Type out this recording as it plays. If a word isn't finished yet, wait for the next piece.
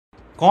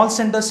Call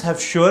centers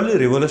have surely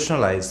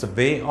revolutionized the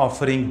way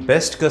offering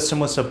best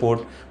customer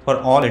support for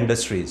all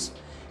industries.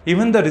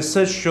 Even the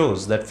research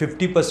shows that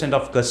 50%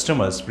 of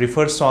customers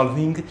prefer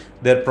solving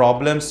their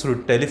problems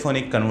through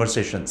telephonic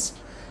conversations.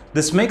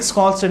 This makes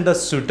call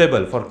centers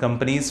suitable for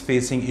companies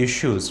facing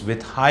issues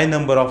with high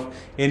number of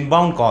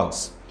inbound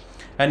calls.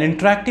 An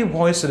interactive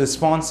voice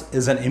response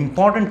is an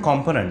important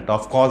component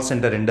of call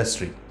center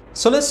industry.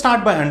 So let's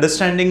start by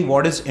understanding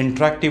what is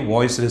interactive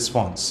voice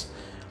response.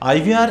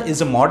 IVR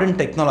is a modern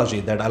technology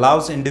that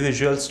allows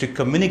individuals to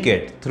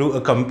communicate through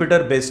a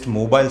computer-based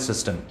mobile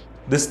system.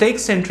 This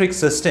tech-centric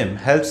system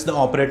helps the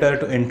operator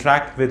to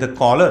interact with a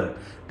caller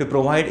to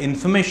provide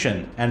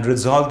information and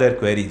resolve their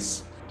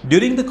queries.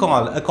 During the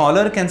call, a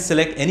caller can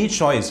select any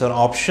choice or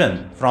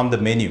option from the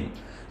menu.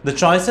 The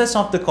choices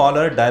of the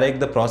caller direct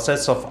the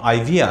process of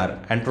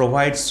IVR and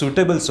provide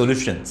suitable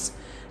solutions.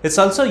 It's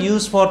also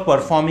used for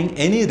performing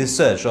any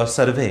research or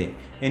survey,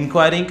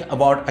 inquiring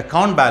about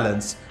account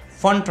balance,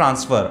 fund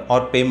transfer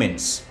or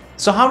payments.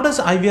 So how does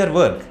IVR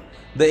work?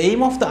 The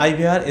aim of the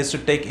IVR is to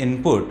take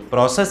input,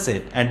 process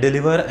it and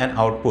deliver an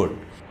output.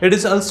 It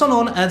is also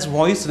known as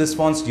Voice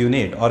Response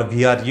Unit or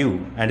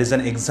VRU and is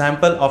an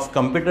example of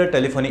Computer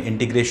Telephony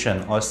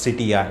Integration or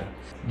CTI.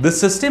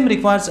 This system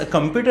requires a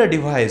computer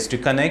device to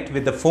connect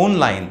with the phone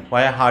line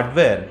via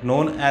hardware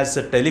known as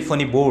a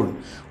telephony board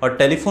or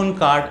telephone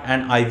card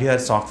and IVR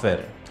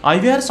software.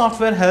 IVR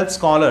software helps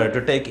caller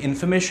to take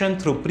information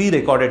through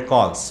pre-recorded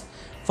calls.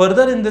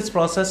 Further in this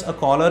process, a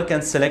caller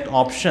can select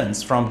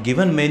options from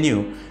given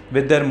menu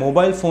with their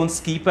mobile phone's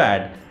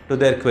keypad to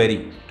their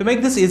query. To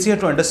make this easier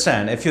to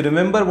understand, if you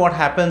remember what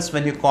happens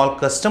when you call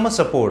customer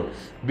support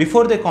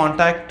before they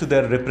contact to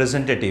their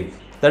representative,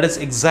 that is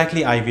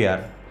exactly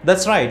IVR.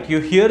 That's right, you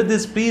hear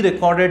these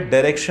pre-recorded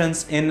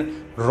directions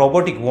in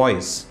robotic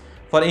voice.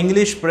 For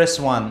English, press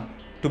 1.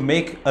 To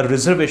make a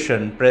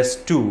reservation, press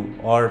 2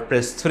 or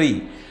press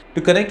 3.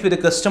 To connect with the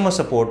customer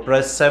support,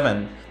 press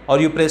 7 or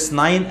you press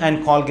 9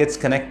 and call gets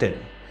connected.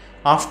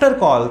 After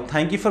call,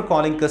 thank you for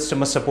calling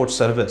customer support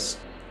service.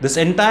 This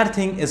entire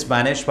thing is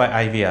managed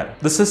by IVR.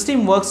 The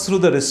system works through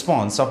the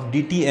response of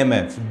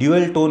DTMF,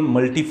 dual tone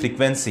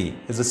multi-frequency,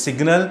 is a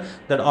signal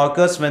that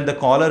occurs when the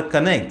caller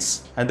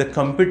connects and the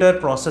computer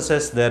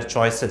processes their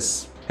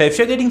choices. Hey, if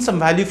you're getting some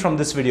value from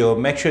this video,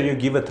 make sure you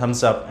give a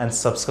thumbs up and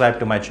subscribe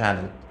to my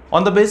channel.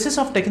 On the basis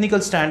of technical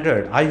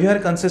standard,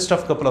 IVR consists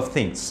of a couple of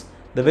things.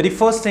 The very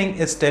first thing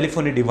is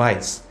telephony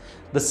device.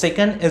 The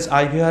second is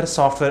IVR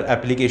software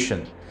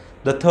application.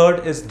 The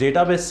third is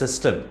database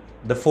system.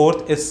 The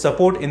fourth is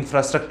support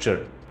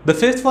infrastructure. The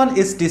fifth one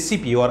is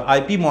TCP or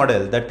IP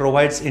model that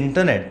provides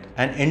internet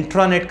and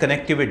intranet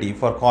connectivity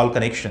for call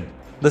connection.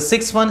 The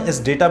sixth one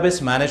is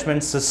database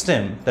management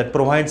system that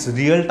provides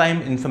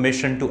real-time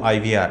information to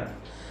IVR.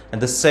 And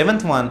the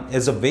seventh one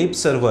is a web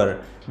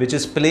server which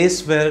is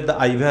placed where the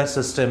IVR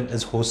system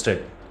is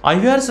hosted.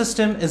 IVR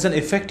system is an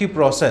effective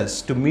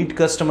process to meet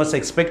customers'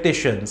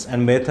 expectations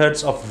and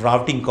methods of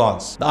routing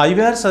calls. The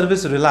IVR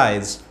service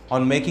relies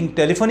on making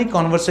telephonic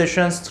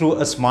conversations through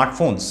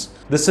smartphones.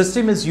 The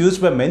system is used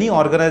by many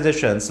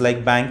organizations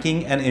like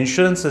banking and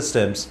insurance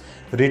systems,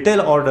 retail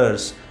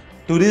orders,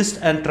 tourist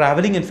and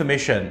traveling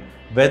information,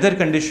 weather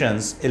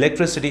conditions,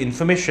 electricity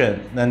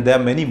information, and there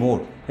are many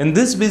more. In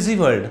this busy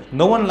world,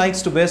 no one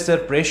likes to waste their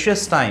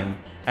precious time,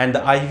 and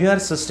the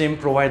IVR system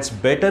provides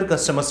better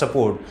customer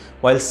support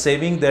while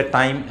saving their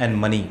time and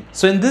money.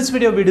 So in this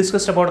video, we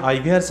discussed about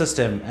IVR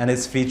system and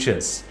its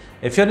features.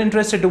 If you're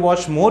interested to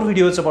watch more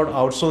videos about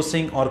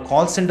outsourcing or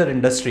call center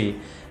industry,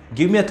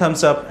 give me a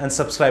thumbs up and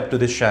subscribe to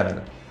this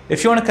channel.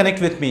 If you want to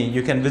connect with me,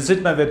 you can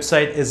visit my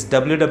website is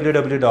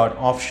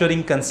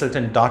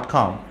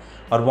www.offshoringconsultant.com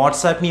or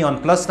WhatsApp me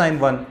on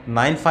 +91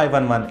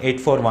 9511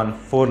 841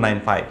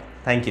 495.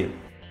 Thank you.